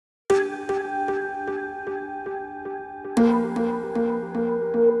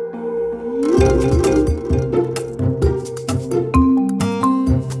Welcome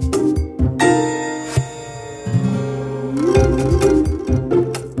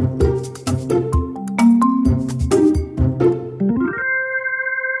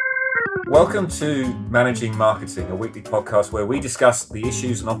to Managing Marketing, a weekly podcast where we discuss the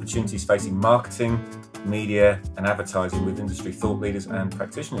issues and opportunities facing marketing, media and advertising with industry thought leaders and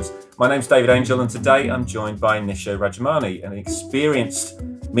practitioners. My name's David Angel, and today I'm joined by Nisha Rajamani, an experienced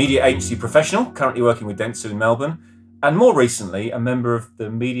media agency professional currently working with Dentsu in Melbourne, and more recently a member of the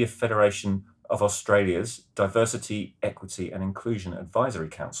Media Federation of Australia's Diversity, Equity and Inclusion Advisory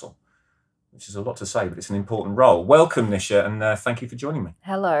Council, which is a lot to say, but it's an important role. Welcome, Nisha, and thank you for joining me.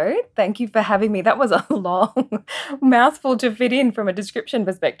 Hello. Thank you for having me. That was a long mouthful to fit in from a description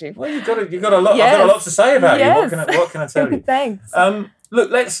perspective. Well, you've got a lot. Yes. I've got a lot to say about you. What can I tell you? Thanks. Look,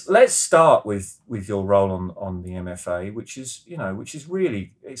 let's start with your role on the MFA, which is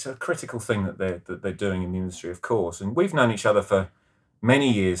really, it's a critical thing that they're doing in the industry, of course. And we've known each other for many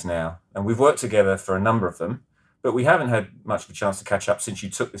years now, and we've worked together for a number of them. But we haven't had much of a chance to catch up since you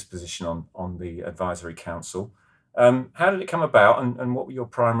took this position on the Advisory Council. How did it come about, and what were your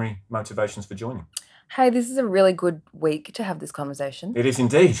primary motivations for joining? Hey, this is a really good week to have this conversation. It is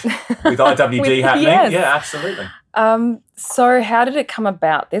indeed, with IWD happening. Yes. Yeah, absolutely. So how did it come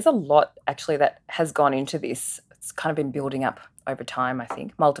about? There's a lot, actually, that has gone into this. It's kind of been building up over time, I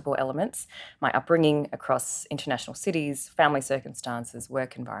think, multiple elements. My upbringing across international cities, family circumstances,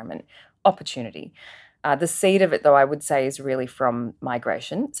 work environment, opportunity. The seed of it, though, I would say is really from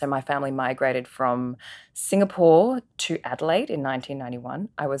migration. So my family migrated from Singapore to Adelaide in 1991.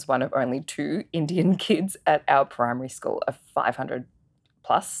 I was one of only 2 Indian kids at our primary school of 500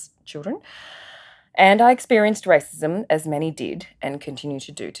 plus children. And I experienced racism, as many did and continue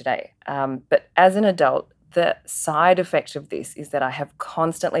to do today. But as an adult, the side effect of this is that I have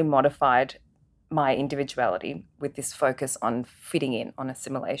constantly modified my individuality with this focus on fitting in, on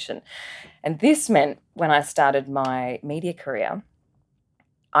assimilation. And this meant when I started my media career,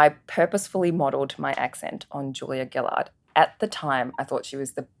 I purposefully modelled my accent on Julia Gillard. At the time, I thought she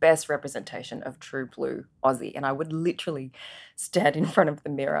was the best representation of true blue Aussie, and I would literally stand in front of the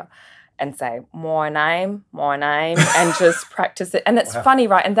mirror and say, my name, and just practice it. And it's funny,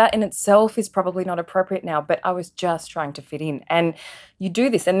 right? And that in itself is probably not appropriate now, but I was just trying to fit in. And you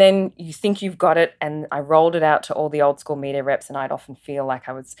do this, and then you think you've got it, and I rolled it out to all the old school media reps, and I'd often feel like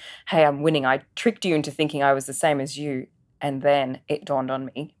hey, I'm winning. I tricked you into thinking I was the same as you. And then it dawned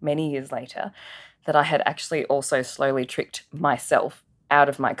on me many years later that I had actually also slowly tricked myself out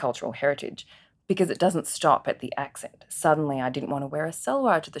of my cultural heritage, because it doesn't stop at the accent. Suddenly I didn't want to wear a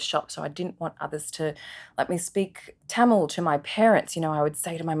salwar to the shop, so I didn't want others to let me speak Tamil to my parents. You know, I would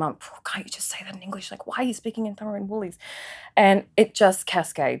say to my mum, can't you just say that in English? Like, why are you speaking in Tamil and Woolies? And it just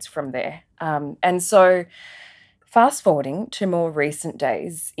cascades from there. And so fast forwarding to more recent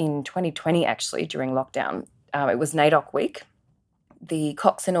days, in 2020 actually, during lockdown, it was NAIDOC week. The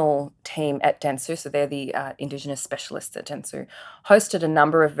Coccinelle team at Dentsu, so they're the Indigenous specialists at Dentsu, hosted a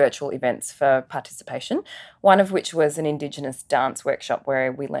number of virtual events for participation, one of which was an Indigenous dance workshop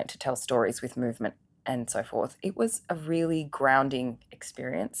where we learnt to tell stories with movement and so forth. It was a really grounding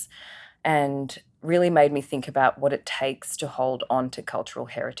experience and really made me think about what it takes to hold on to cultural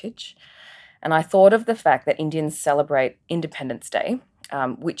heritage. And I thought of the fact that Indians celebrate Independence Day,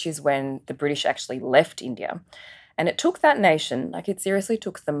 which is when the British actually left India. And it took that nation, like it seriously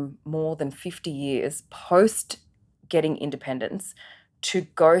took them more than 50 years post getting independence to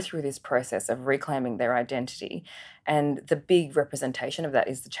go through this process of reclaiming their identity. And the big representation of that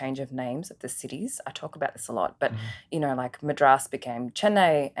is the change of names of the cities. I talk about this a lot, but, you know, like Madras became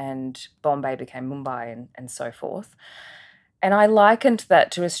Chennai and Bombay became Mumbai and so forth. And I likened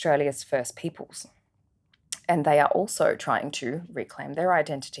that to Australia's First Peoples. And they are also trying to reclaim their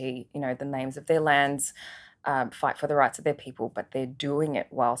identity, you know, the names of their lands, fight for the rights of their people, but they're doing it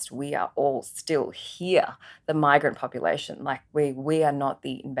whilst we are all still here, the migrant population. Like we are not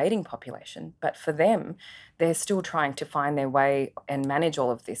the invading population, but for them, they're still trying to find their way and manage all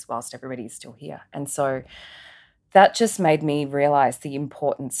of this whilst everybody is still here. And so that just made me realise the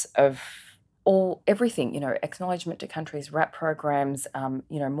importance of everything, you know, acknowledgement to countries, RAP programs,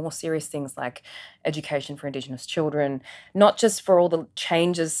 you know, more serious things like education for Indigenous children, not just for all the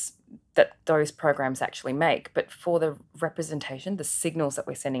changes that those programs actually make, but for the representation, the signals that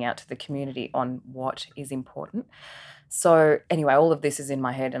we're sending out to the community on what is important. So anyway, all of this is in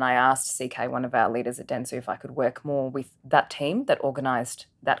my head, and I asked CK, one of our leaders at Dentsu, if I could work more with that team that organised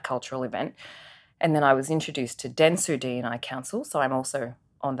that cultural event. And then I was introduced to Dentsu D&I Council, so I'm also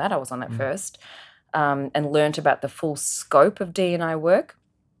on that. I was on that first, and learnt about the full scope of D&I work.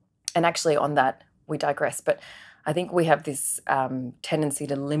 And actually on that, we digress, but I think we have this tendency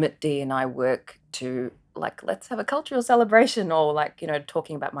to limit D&I work to like, let's have a cultural celebration, or like,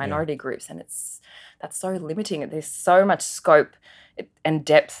 talking about minority groups. And that's so limiting. There's so much scope and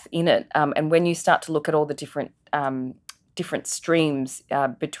depth in it. And when you start to look at all the different streams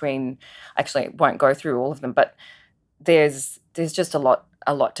between, actually, I won't go through all of them, but there's just a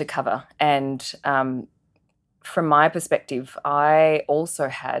lot to cover. And from my perspective, I also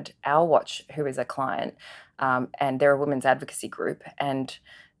had Our Watch, who is a client, and they're a women's advocacy group, and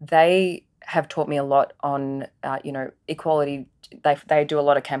they have taught me a lot on, equality. They do a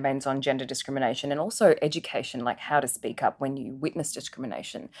lot of campaigns on gender discrimination and also education, like how to speak up when you witness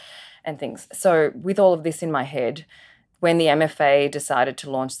discrimination and things. So with all of this in my head, when the MFA decided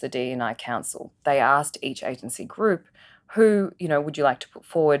to launch the D&I Council, they asked each agency group, who, would you like to put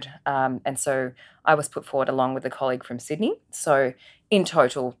forward? And so I was put forward along with a colleague from Sydney. So in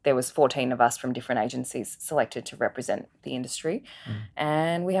total, there was 14 of us from different agencies selected to represent the industry.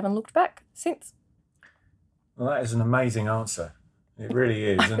 And we haven't looked back since. Well, that is an amazing answer. It really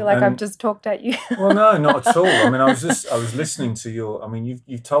is. I feel like I've just talked at you. Well, no, not at all. I mean, I was listening to your. I mean,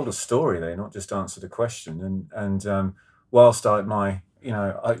 you've told a story there, not just answered a question. And whilst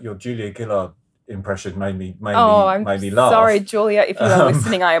your Julia Gillard impression made me laugh. Sorry, Julia, if you are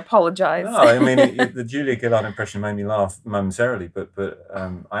listening, I apologise. No, I mean the Julia Gillard impression made me laugh momentarily, but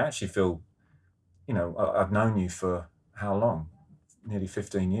I actually feel, I've known you for how long? Nearly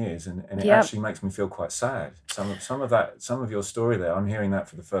 15 years, and it actually makes me feel quite sad. Some of your story there, I'm hearing that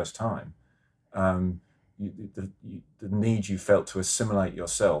for the first time. The need you felt to assimilate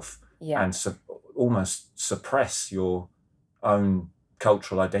yourself and almost suppress your own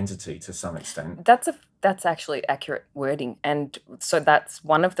cultural identity to some extent. That's actually accurate wording, and so that's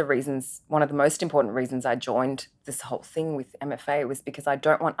one of the most important reasons I joined this whole thing with MFA, was because I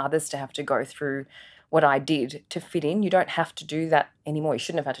don't want others to have to go through what I did to fit in. You don't have to do that anymore. You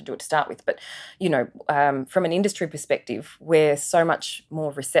shouldn't have had to do it to start with. But, from an industry perspective, we're so much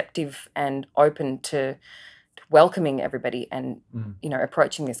more receptive and open to welcoming everybody and,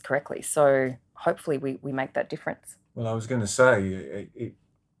 approaching this correctly. So hopefully we make that difference. Well, I was going to say,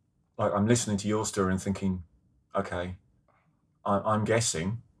 like, I'm listening to your story and thinking, okay, I'm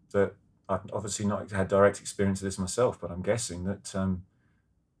guessing that I've obviously not had direct experience of this myself, but I'm guessing that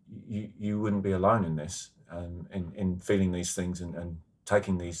you wouldn't be alone in this, in feeling these things and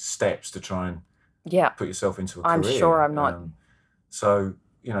taking these steps to try and put yourself into a career. I'm sure I'm not. So,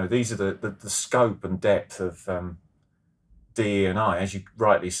 these are the scope and depth of DE&I, as you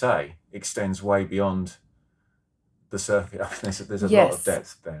rightly say, extends way beyond the surface. There's a lot of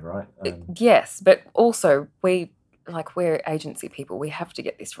depth there, right? Yes, but also we're agency people. We have to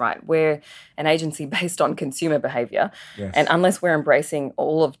get this right. We're an agency based on consumer behaviour. Yes. And unless we're embracing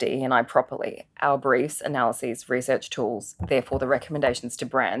all of DE&I properly, our briefs, analyses, research tools, therefore the recommendations to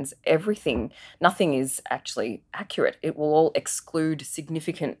brands, nothing is actually accurate. It will all exclude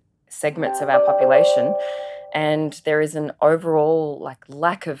significant segments of our population. And there is an overall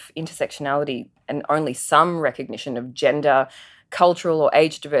lack of intersectionality and only some recognition of gender, cultural or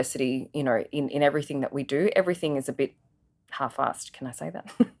age diversity, in everything that we do. Everything is a bit half-assed. Can I say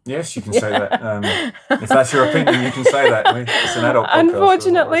that? Yes, you can say that. If that's your opinion, you can say that. It's an adult podcast.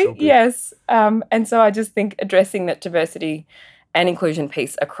 Unfortunately, yes. And so I just think addressing that diversity and inclusion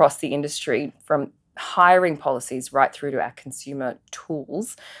piece across the industry, from hiring policies right through to our consumer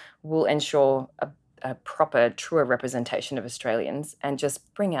tools, will ensure a proper, truer representation of Australians and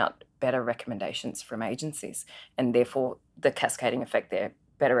just bring out better recommendations from agencies, and therefore the cascading effect there,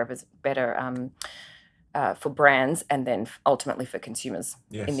 better for brands and then ultimately for consumers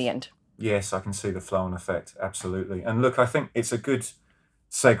in the end. Yes, I can see the flow and effect, absolutely. And look, I think it's a good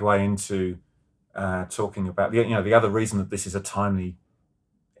segue into talking about the other reason that this is a timely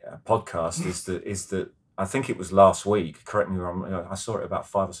podcast is that I think it was last week, correct me if I'm wrong, I saw it about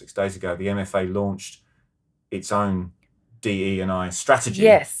 5 or 6 days ago, the MFA launched its own DE&I strategy.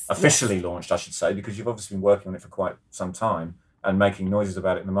 Officially launched, I should say, because you've obviously been working on it for quite some time and making noises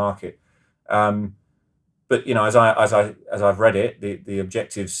about it in the market. But as I've read it, the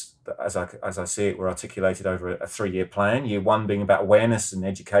objectives as I see it were articulated over a 3-year plan. Year 1 being about awareness and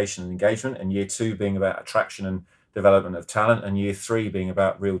education and engagement, and Year 2 being about attraction and development of talent, and Year 3 being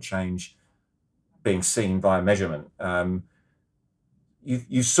about real change being seen via measurement.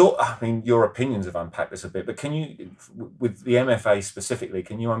 Your opinions have unpacked this a bit, but can you, with the MFA specifically,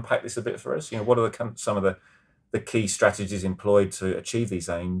 can you unpack this a bit for us? What are some of the key strategies employed to achieve these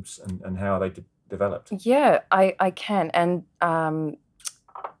aims, and how are they developed? Yeah, I can. And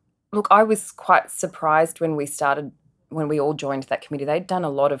look, I was quite surprised when we started when we all joined that committee, they'd done a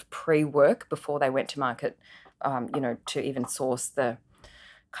lot of pre-work before they went to market, to even source the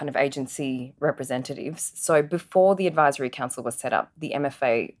kind of agency representatives. So before the Advisory Council was set up, the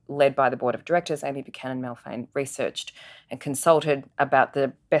MFA, led by the Board of Directors, Amy Buchanan Melfain, researched and consulted about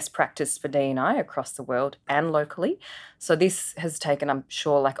the best practice for D&I across the world and locally. So this has taken, I'm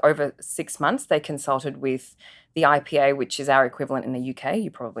sure, like over 6 months. They consulted with the IPA, which is our equivalent in the UK,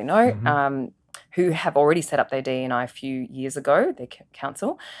 you probably know, who have already set up their D&I a few years ago, their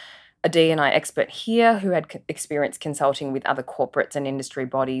council. A D&I expert here who had experience consulting with other corporates and industry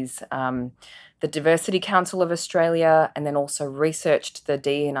bodies, the Diversity Council of Australia, and then also researched the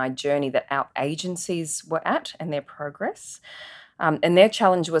D&I journey that our agencies were at and their progress. And their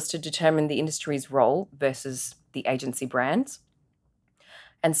challenge was to determine the industry's role versus the agency brands.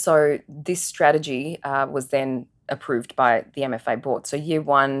 And so this strategy was then approved by the MFA board. So year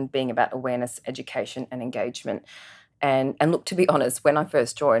one being about awareness, education, and engagement. And look, to be honest, when I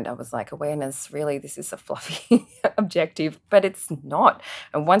first joined, I was like, awareness, really, this is a fluffy objective, but it's not.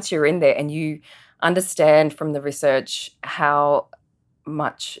 And once you're in there and you understand from the research how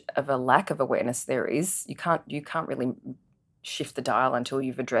much of a lack of awareness there is, you can't really shift the dial until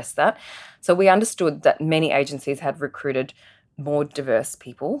you've addressed that. So we understood that many agencies had recruited more diverse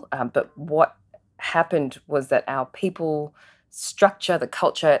people, but what happened was that our people structure, the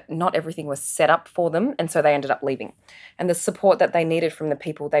culture, not everything was set up for them, and so they ended up leaving. And the support that they needed from the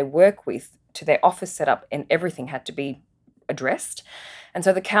people they work with to their office setup and everything had to be addressed. And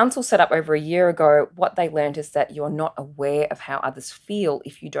so the council set up over a year ago. What they learned is that you're not aware of how others feel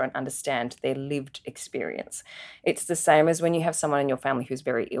if you don't understand their lived experience. It's the same as when you have someone in your family who's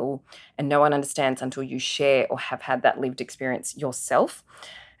very ill and no one understands until you share or have had that lived experience yourself.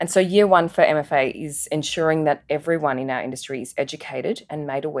 And so year one for MFA is ensuring that everyone in our industry is educated and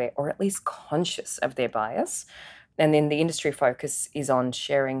made aware, or at least conscious of their bias. And then the industry focus is on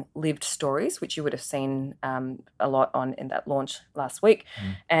sharing lived stories, which you would have seen a lot on in that launch last week.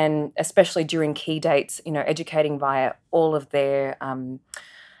 And especially during key dates, educating via all of their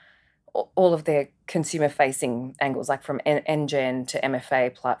consumer-facing angles, like from NGen to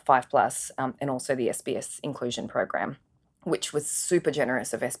MFA 5+, and also the SBS inclusion program, which was super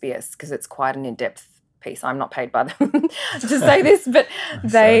generous of SBS because it's quite an in-depth piece. I'm not paid by them to say this, but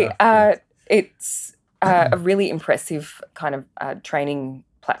it's a really impressive kind of training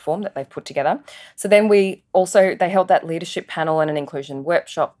platform that they've put together. So then they held that leadership panel and an inclusion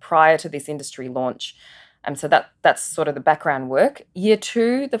workshop prior to this industry launch. So that's sort of the background work. Year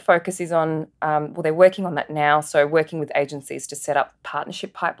two, the focus is on, they're working on that now. So working with agencies to set up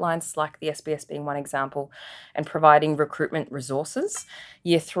partnership pipelines, like the SBS being one example, and providing recruitment resources.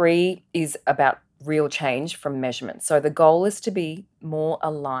 Year three is about real change from measurement. So the goal is to be more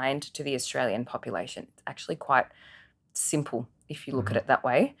aligned to the Australian population. It's actually quite simple if you look at it that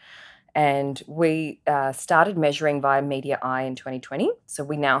way. And we started measuring via Media Eye in 2020. So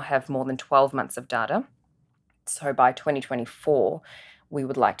we now have more than 12 months of data. So by 2024, we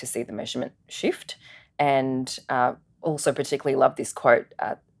would like to see the measurement shift. And also particularly love this quote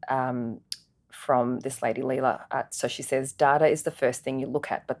from this lady, Leela. So she says, data is the first thing you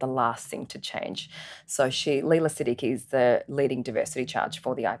look at, but the last thing to change. So Leela Siddiqui is the leading diversity charge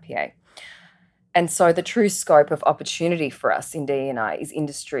for the IPA. And so the true scope of opportunity for us in D&I is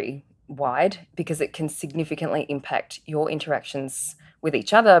industry-wide, because it can significantly impact your interactions with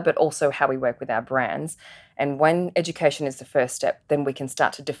each other, but also how we work with our brands. And when education is the first step, then we can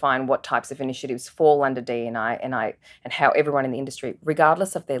start to define what types of initiatives fall under D&I and how everyone in the industry,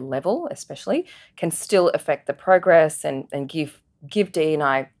 regardless of their level especially, can still affect the progress and give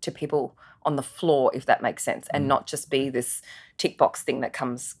D&I to people on the floor, if that makes sense, and not just be this tick box thing that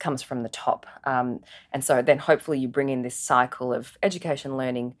comes from the top. And so then hopefully you bring in this cycle of education,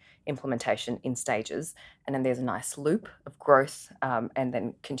 learning, implementation in stages, and then there's a nice loop of growth and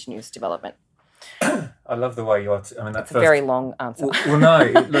then continuous development. I love the way you're. That's a very long answer. Well, no,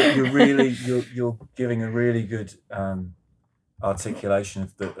 look, you're giving a really good articulation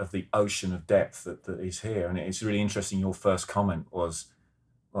of the ocean of depth that is here, and it's really interesting. Your first comment was,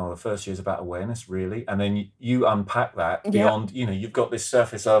 well, the first year is about awareness, really, and then you unpack that beyond. You've got this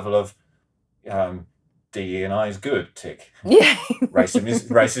surface level of DE&I is good, tick. Yeah. Racism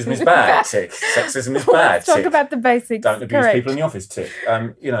is bad, tick. Sexism is bad, Let's talk about the basics. Don't abuse Correct. people in the office, tick.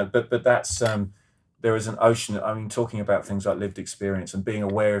 But that's there is an ocean. Talking about things like lived experience and being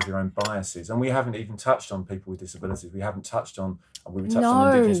aware of your own biases, and we haven't even touched on people with disabilities. We haven't touched on. We touched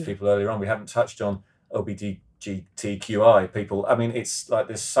on Indigenous people earlier on. We haven't touched on LGBTQI people. It's like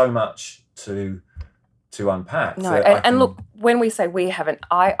there's so much to unpack. No, and look, when we say we haven't,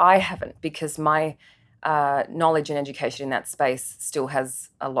 I haven't, because my knowledge and education in that space still has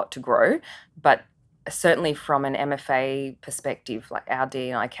a lot to grow, but certainly from an MFA perspective, like our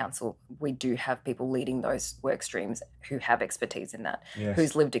D&I Council, we do have people leading those work streams who have expertise in that, Yes.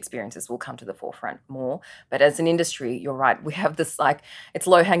 whose lived experiences will come to the forefront more. But as an industry, you're right, we have this it's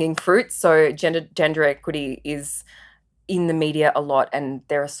low-hanging fruit. So gender equity is in the media a lot, and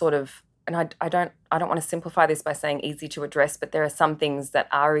there are sort of, and I don't want to simplify this by saying easy to address, but there are some things that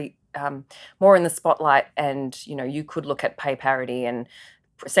are more in the spotlight, and you could look at pay parity and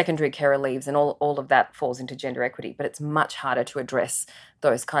secondary carer leaves, and all of that falls into gender equity, but it's much harder to address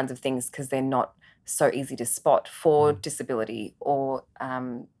those kinds of things because they're not so easy to spot for disability or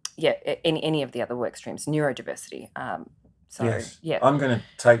any of the other work streams, neurodiversity. Yes. Yeah. I'm going to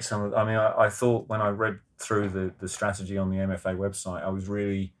take some of, I thought when I read through the strategy on the MFA website, I was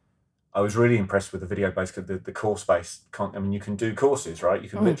really impressed with the video-based, the course-based. You can do courses, right? You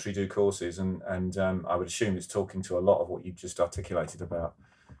can literally do courses, and I would assume it's talking to a lot of what you just articulated about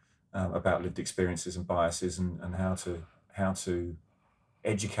lived experiences and biases, and how to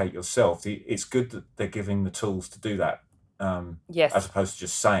educate yourself. It's good that they're giving the tools to do that, Yes. as opposed to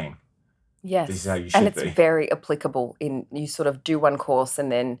just saying, Yes. this is how you should And it's be. very applicable you sort of do one course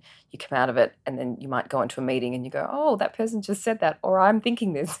and then you come out of it, and then you might go into a meeting and you go, oh, that person just said that, or I'm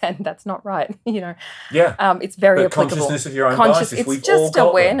thinking this and that's not right. Yeah. It's very But applicable. consciousness of your own biases. It's We've just all got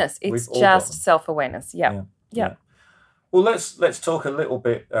awareness. them. It's We've all got just them. self-awareness. Yeah. Well, let's talk a little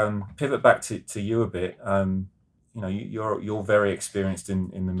bit. Pivot back to you a bit. You're very experienced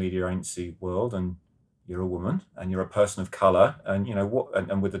in the media agency world, and you're a woman, and you're a person of color, and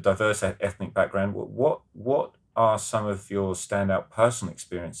and with a diverse ethnic background. What are some of your standout personal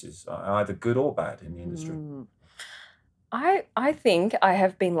experiences, either good or bad, in the industry? I think I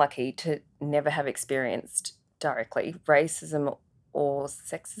have been lucky to never have experienced directly racism or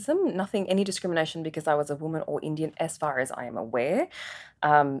sexism, any discrimination because I was a woman or Indian, as far as I am aware.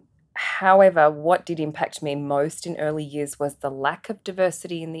 However, what did impact me most in early years was the lack of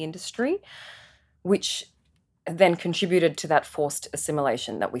diversity in the industry, which then contributed to that forced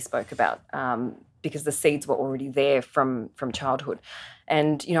assimilation that we spoke about, because the seeds were already there from childhood.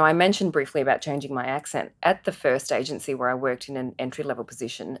 And, I mentioned briefly about changing my accent. At the first agency where I worked in an entry-level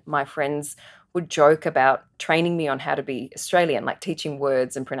position, my friends would joke about training me on how to be Australian, like teaching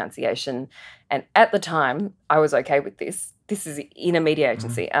words and pronunciation. And at the time, I was okay with this. This is in a media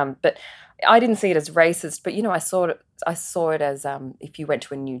agency. But I didn't see it as racist, but, I saw it as if you went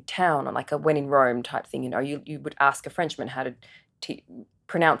to a new town, or like a when in Rome type thing, you would ask a Frenchman how to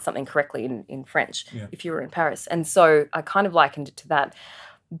pronounce something correctly in French if you were in Paris. And so I kind of likened it to that.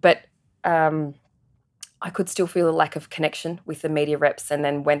 But I could still feel a lack of connection with the media reps, and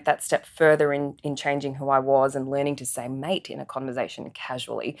then went that step further in changing who I was and learning to say mate in a conversation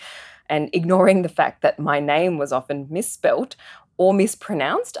casually, and ignoring the fact that my name was often misspelt or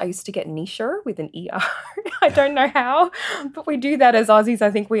mispronounced. I used to get Nisha with an ER. I don't know how, but we do that as Aussies. I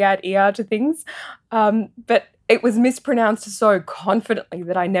think we add ER to things. But it was mispronounced so confidently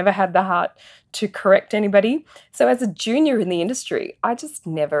that I never had the heart to correct anybody. So as a junior in the industry, I just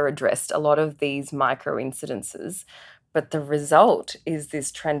never addressed a lot of these micro incidences. But the result is this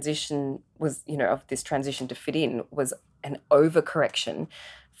transition to fit in was an overcorrection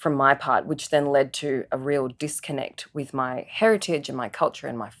from my part, which then led to a real disconnect with my heritage and my culture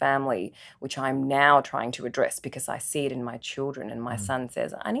and my family, which I'm now trying to address because I see it in my children. And my son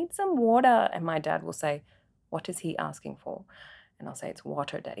says, I need some water. And my dad will say, what is he asking for? And I'll say, it's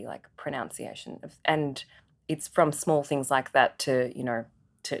water, Daddy, like pronunciation. And it's from small things like that to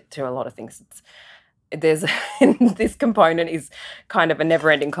a lot of things. This component is kind of a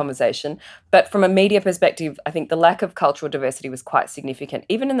never-ending conversation. But from a media perspective, I think the lack of cultural diversity was quite significant.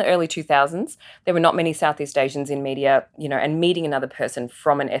 Even in the early 2000s, there were not many Southeast Asians in media, and meeting another person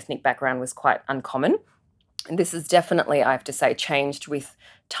from an ethnic background was quite uncommon. And this has definitely, I have to say, changed with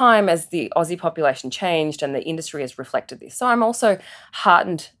time as the Aussie population changed and the industry has reflected this. So I'm also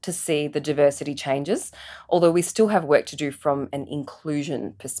heartened to see the diversity changes, although we still have work to do from an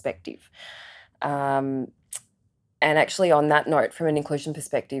inclusion perspective. And actually, on that note, from an inclusion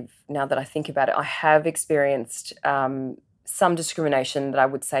perspective, now that I think about it, I have experienced some discrimination that I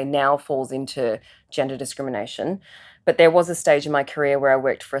would say now falls into gender discrimination. But there was a stage in my career where I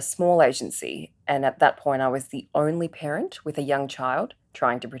worked for a small agency, and at that point I was the only parent with a young child,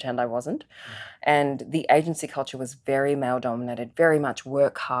 trying to pretend I wasn't. And the agency culture was very male-dominated, very much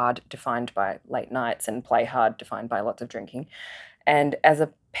work hard, defined by late nights, and play hard, defined by lots of drinking. And as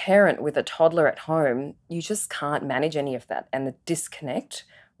a parent with a toddler at home, you just can't manage any of that. And the disconnect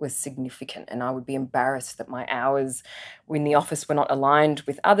was significant, and I would be embarrassed that my hours in the office were not aligned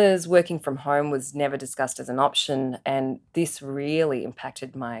with others. Working from home was never discussed as an option, and this really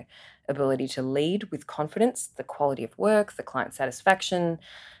impacted my ability to lead with confidence, the quality of work, the client satisfaction,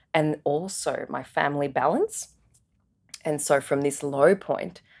 and also my family balance. And so from this low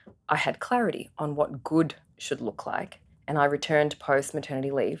point, I had clarity on what good should look like, and I returned post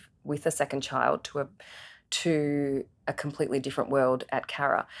maternity leave with a second child to a completely different world at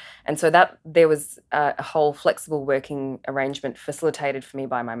Cara. And so that there was a whole flexible working arrangement facilitated for me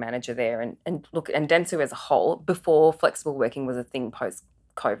by my manager there. And look, and Dentsu as a whole, before flexible working was a thing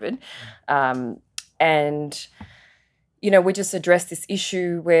post-COVID. And, we just addressed this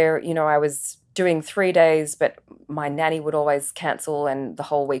issue where, I was doing 3 days, but my nanny would always cancel and the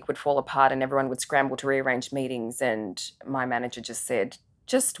whole week would fall apart and everyone would scramble to rearrange meetings. And my manager just said,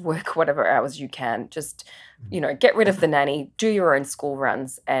 just work whatever hours you can. Just, get rid of the nanny, do your own school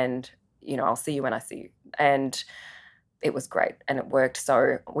runs, and, I'll see you when I see you. And it was great and it worked.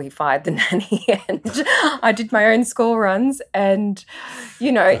 So we fired the nanny and I did my own school runs. And,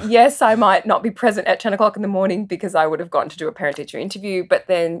 yes, I might not be present at 10 o'clock in the morning because I would have gone to do a parent-teacher interview, but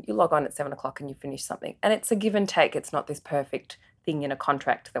then you log on at 7 o'clock and you finish something. And it's a give and take. It's not this perfect thing in a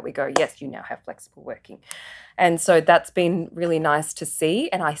contract that we go, yes, you now have flexible working. And so that's been really nice to see.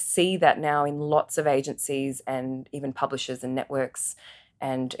 And I see that now in lots of agencies and even publishers and networks.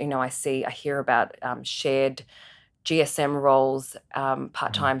 And, I hear about shared GSM roles,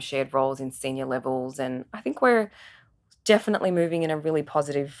 part-time shared roles in senior levels. And I think we're definitely moving in a really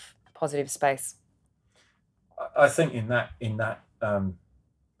positive space. I think in that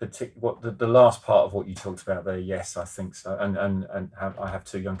the last part of what you talked about there, yes, I think so. And I have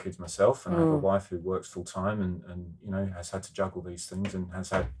 2 young kids myself, and I have a wife who works full time and has had to juggle these things and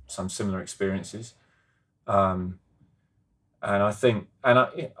has had some similar experiences. And I think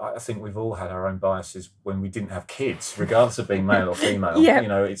we've all had our own biases when we didn't have kids, regardless of being male or female. Yeah.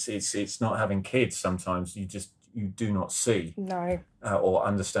 It's not having kids. Sometimes you do not see or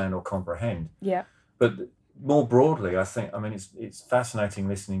understand or comprehend. Yeah. But more broadly, it's fascinating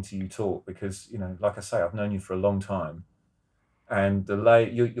listening to you talk because, like I say, I've known you for a long time, and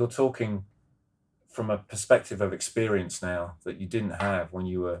you're talking from a perspective of experience now that you didn't have when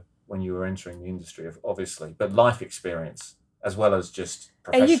you were entering the industry, obviously, but life experience as well as just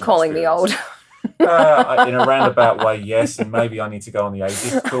professional. Are you calling me old? In a roundabout way, yes, and maybe I need to go on the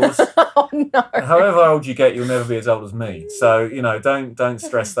ageist course. Oh no! However old you get, you'll never be as old as me. So don't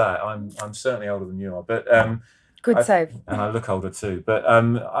stress that. I'm certainly older than you are, but good save. And I look older too. But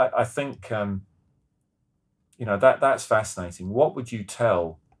I think that's fascinating. What would you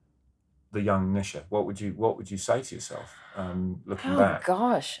tell the young Nisha? What would you say to yourself looking back? Oh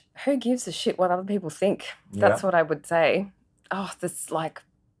gosh, who gives a shit what other people think? That's what I would say. Oh, this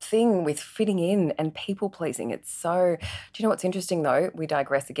thing with fitting in and people pleasing. It's so. Do you know what's interesting though? We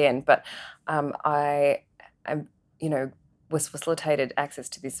digress again, but I was facilitated access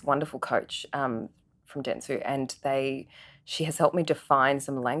to this wonderful coach from Dentsu, and she has helped me define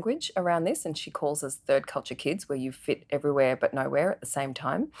some language around this, and she calls us third culture kids, where you fit everywhere but nowhere at the same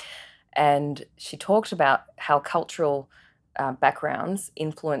time. And she talked about how cultural backgrounds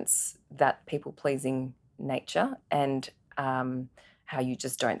influence that people pleasing nature, and how you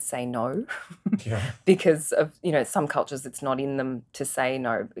just don't say no because of, some cultures it's not in them to say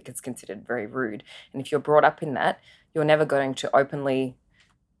no because it's considered very rude. And if you're brought up in that, you're never going to openly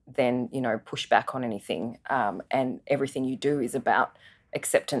then, push back on anything. And everything you do is about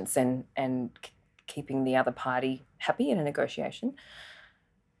acceptance and keeping the other party happy in a negotiation.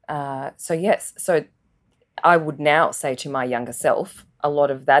 So I would now say to my younger self a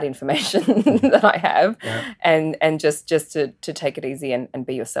lot of that information that I have, and just to take it easy and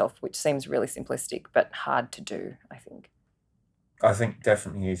be yourself, which seems really simplistic but hard to do, I think. I think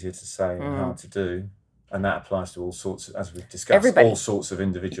definitely easier to say and hard to do, and that applies to all sorts of, as we've discussed, everybody. All sorts of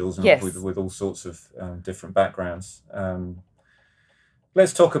individuals and with all sorts of different backgrounds.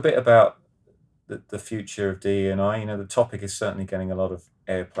 Let's talk a bit about the future of DE&I. The topic is certainly getting a lot of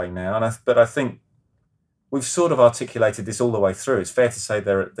airplay now, but I think we've sort of articulated this all the way through. It's fair to say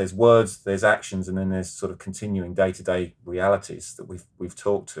there's words, there's actions, and then there's sort of continuing day-to-day realities that we've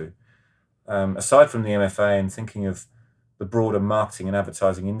talked to. Aside from the MFA and thinking of the broader marketing and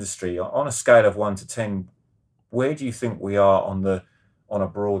advertising industry, on a scale of 1 to 10, where do you think we are on a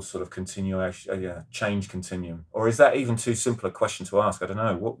broad sort of change continuum? Or is that even too simple a question to ask? I don't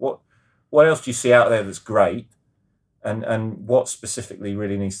know. What else do you see out there that's great? And what specifically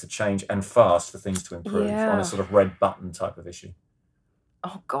really needs to change and fast for things to improve on a sort of red button type of issue?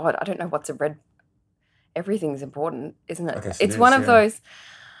 Oh God, I don't know what's a red. Everything's important, isn't it? I guess it's one of those.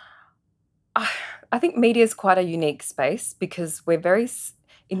 I think media is quite a unique space because we're very,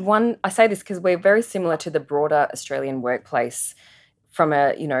 I say this because we're very similar to the broader Australian workplace from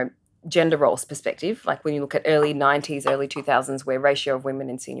a, gender roles perspective. Like when you look at early 90s, early 2000s, where ratio of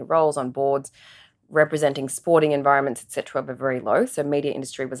women in senior roles on boards, representing sporting environments, etc., were very low. So media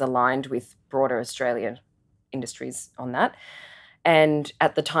industry was aligned with broader Australian industries on that. And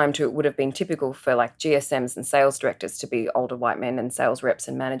at the time, too, it would have been typical for like GSMs and sales directors to be older white men and sales reps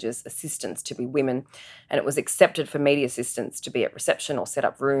and managers' assistants to be women. And it was accepted for media assistants to be at reception or set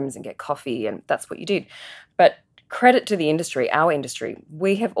up rooms and get coffee, and that's what you did. But credit to the industry, our industry,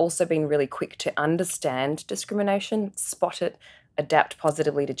 we have also been really quick to understand discrimination, spot it, adapt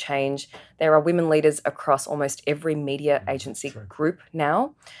positively to change. There are women leaders across almost every media agency group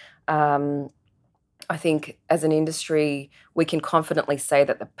now. I think as an industry, we can confidently say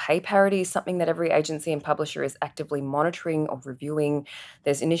that the pay parity is something that every agency and publisher is actively monitoring or reviewing.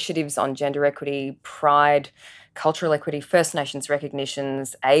 There's initiatives on gender equity, pride, cultural equity, First Nations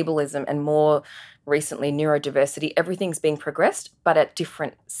recognitions, ableism, and more recently neurodiversity. Everything's being progressed, but at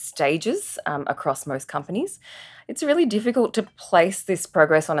different stages across most companies. It's really difficult to place this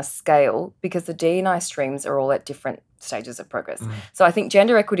progress on a scale because the D&I streams are all at different stages of progress. So I think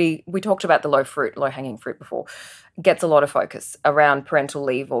gender equity, we talked about the low-hanging fruit before, gets a lot of focus around parental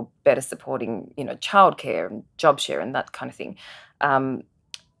leave or better supporting, childcare and job share and that kind of thing.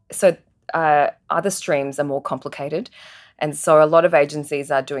 So other streams are more complicated. And so a lot of agencies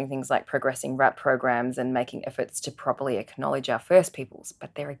are doing things like progressing RAP programs and making efforts to properly acknowledge our First Peoples,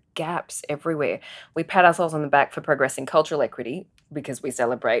 but there are gaps everywhere. We pat ourselves on the back for progressing cultural equity because we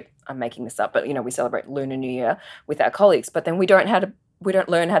celebrate, I'm making this up, but we celebrate Lunar New Year with our colleagues, but then we don't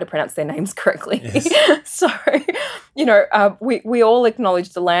learn how to pronounce their names correctly. Yes. So, we all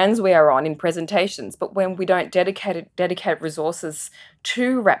acknowledge the lands we are on in presentations, but when we don't dedicate resources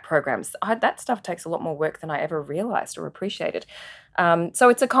to RAP programs, that stuff takes a lot more work than I ever realised or appreciated. So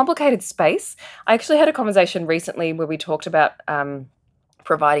it's a complicated space. I actually had a conversation recently where we talked about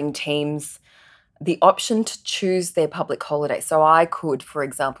providing teams the option to choose their public holiday. So I could, for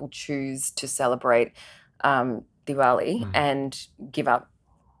example, choose to celebrate Diwali and give up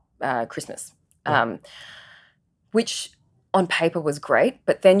Christmas, which on paper was great,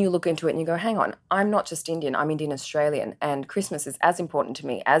 but then you look into it and you go, hang on, I'm not just Indian, I'm Indian Australian, and Christmas is as important to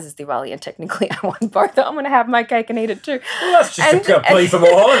me as is Diwali, and technically I want both. I'm going to have my cake and eat it too. Well, that's just a plea for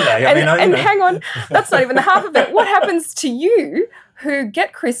more holiday. Hang on, that's not even the half of it. What happens to you who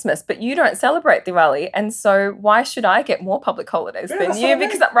get Christmas, but you don't celebrate Diwali, and so why should I get more public holidays than you?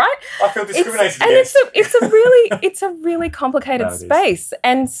 Because right, I feel discriminated against. And it's a really complicated space,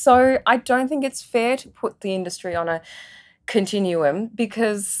 and so I don't think it's fair to put the industry on a continuum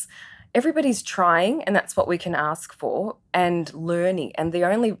because everybody's trying, and that's what we can ask for, and learning. And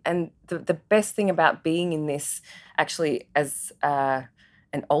the best thing about being in this, actually, as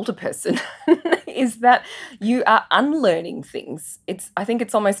an older person is that you are unlearning things. I think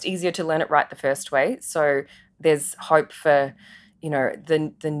it's almost easier to learn it right the first way. So there's hope for,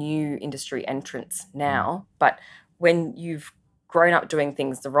 the new industry entrants now. But when you've grown up doing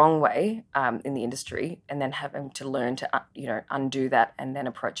things the wrong way in the industry and then having to learn to, undo that and then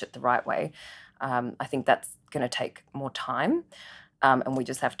approach it the right way, I think that's going to take more time. And we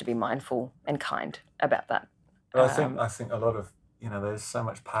just have to be mindful and kind about that. But I think a lot of, there's so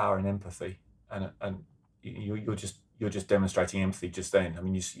much power in empathy, and you're just demonstrating empathy just then. I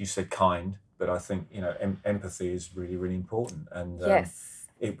mean, you said kind, but I think empathy is really, really important, and yes,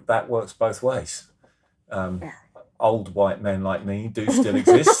 that works both ways. Old white men like me do still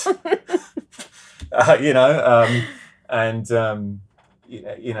exist, I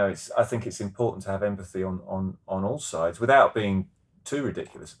think it's important to have empathy on all sides without being too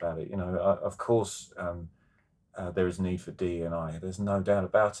ridiculous about it. Of course. There is need for DE&I. There's no doubt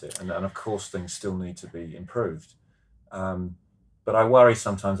about it. And of course, things still need to be improved. But I worry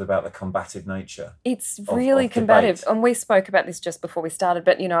sometimes about the combative nature. It's really combative. And we spoke about this just before we started.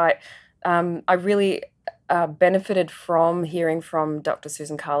 But, I really benefited from hearing from Dr.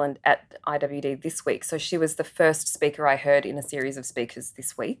 Susan Carland at IWD this week. So she was the first speaker I heard in a series of speakers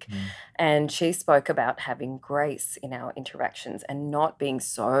this week. And she spoke about having grace in our interactions and not being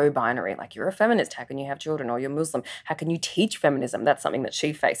so binary, like you're a feminist, how can you have children? Or you're Muslim, how can you teach feminism? That's something that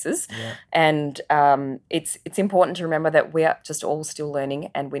she faces. Yeah. And it's important to remember that we are just all still learning,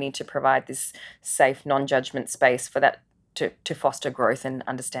 and we need to provide this safe, non-judgment space for that to foster growth and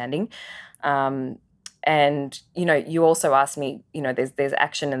understanding. And, you also asked me, there's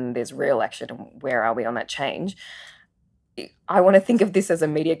action and there's real action, and where are we on that change? I want to think of this as a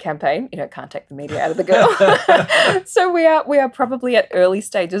media campaign. Can't take the media out of the girl. So we are probably at early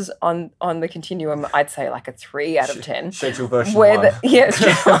stages on the continuum. I'd say like a 3 out of 10. Schedule version 1. Of 15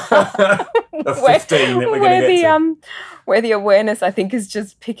 that we're going to get to. Where the awareness, I think, is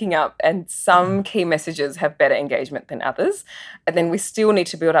just picking up, and some key messages have better engagement than others. And then we still need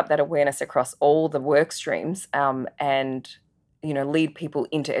to build up that awareness across all the work streams, and lead people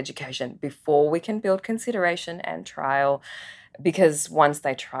into education before we can build consideration and trial, because once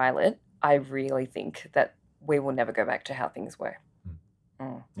they trial it, I really think that we will never go back to how things were.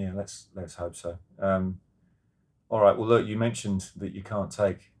 Yeah, let's hope so. All right. Well, look, you mentioned that you can't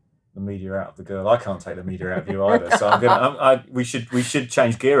take the media out of the girl. I can't take the media out of you either. So we should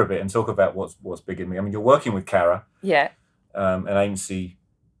change gear a bit and talk about what's big in me. I mean, you're working with Cara, an agency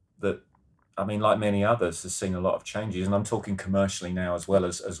that, I mean, like many others, has seen a lot of changes, and I'm talking commercially now as well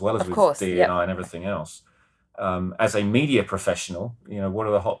as with D&I and everything else. As a media professional, what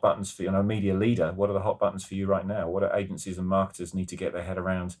are the hot buttons for you? A media leader, what are the hot buttons for you right now? What do agencies and marketers need to get their head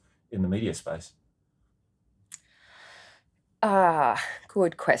around in the media space?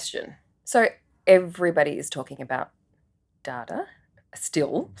 Good question. So everybody is talking about data.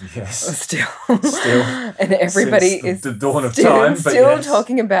 Still, and everybody is the dawn of time, still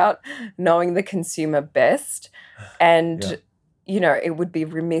talking about knowing the consumer best, and it would be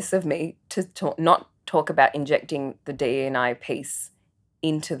remiss of me to not talk about injecting the D&I piece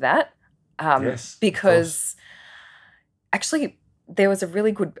into that, because actually there was a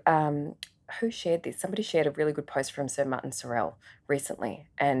really good who shared this? Somebody shared a really good post from Sir Martin Sorrell recently,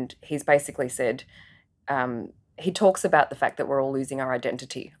 and he's basically said. He talks about the fact that we're all losing our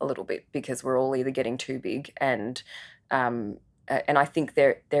identity a little bit because we're all either getting too big, and I think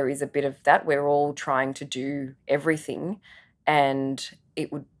there is a bit of that. We're all trying to do everything, and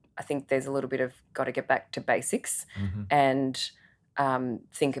I think there's a little bit of got to get back to basics, and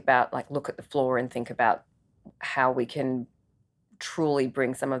think about, like, look at the floor and think about how we can truly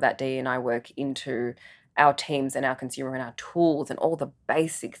bring some of that D&I work into our teams and our consumer and our tools and all the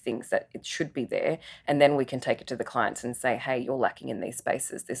basic things that it should be there. And then we can take it to the clients and say, hey, you're lacking in these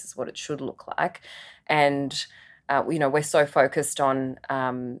spaces. This is what it should look like. And, we're so focused on,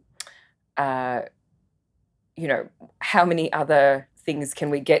 how many other things can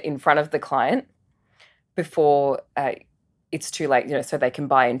we get in front of the client before it's too late, so they can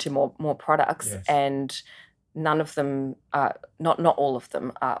buy into more products. Yes. And none of them, not all of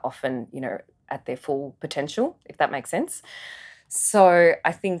them are often, at their full potential, if that makes sense. So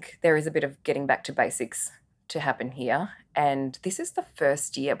I think there is a bit of getting back to basics to happen here. And this is the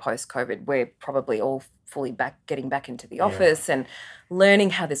first year post-COVID we're probably all fully getting back into the office and learning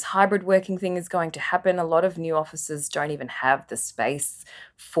how this hybrid working thing is going to happen. A lot of new offices don't even have the space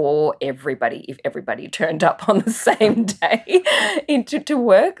for everybody if everybody turned up on the same day to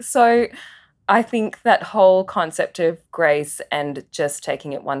work. So I think that whole concept of grace and just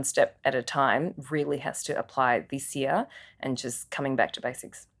taking it one step at a time really has to apply this year, and just coming back to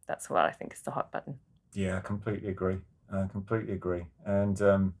basics. That's what I think is the hot button. Yeah, I completely agree. And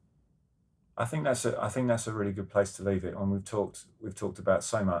I think that's a really good place to leave it. And we've talked about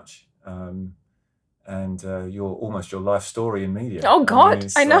so much, and your life story in media. Oh God,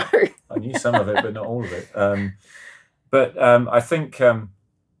 I know. I knew some of it, but not all of it. But I think.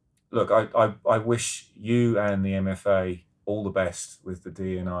 Look, I wish you and the MFA all the best with the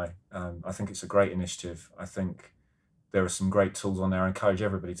D&I. I think it's a great initiative. I think there are some great tools on there. I encourage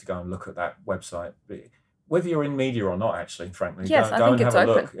everybody to go and look at that website. Whether you're in media or not, actually, frankly, yes, go and have a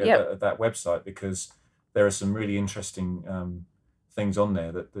look at that website, because there are some really interesting things on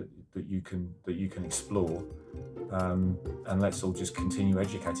there that you can explore. And let's all just continue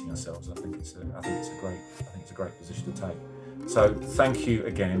educating ourselves. I think it's a great position to take. So thank you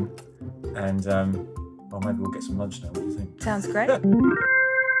again, and maybe we'll get some lunch now. What do you think? Sounds great.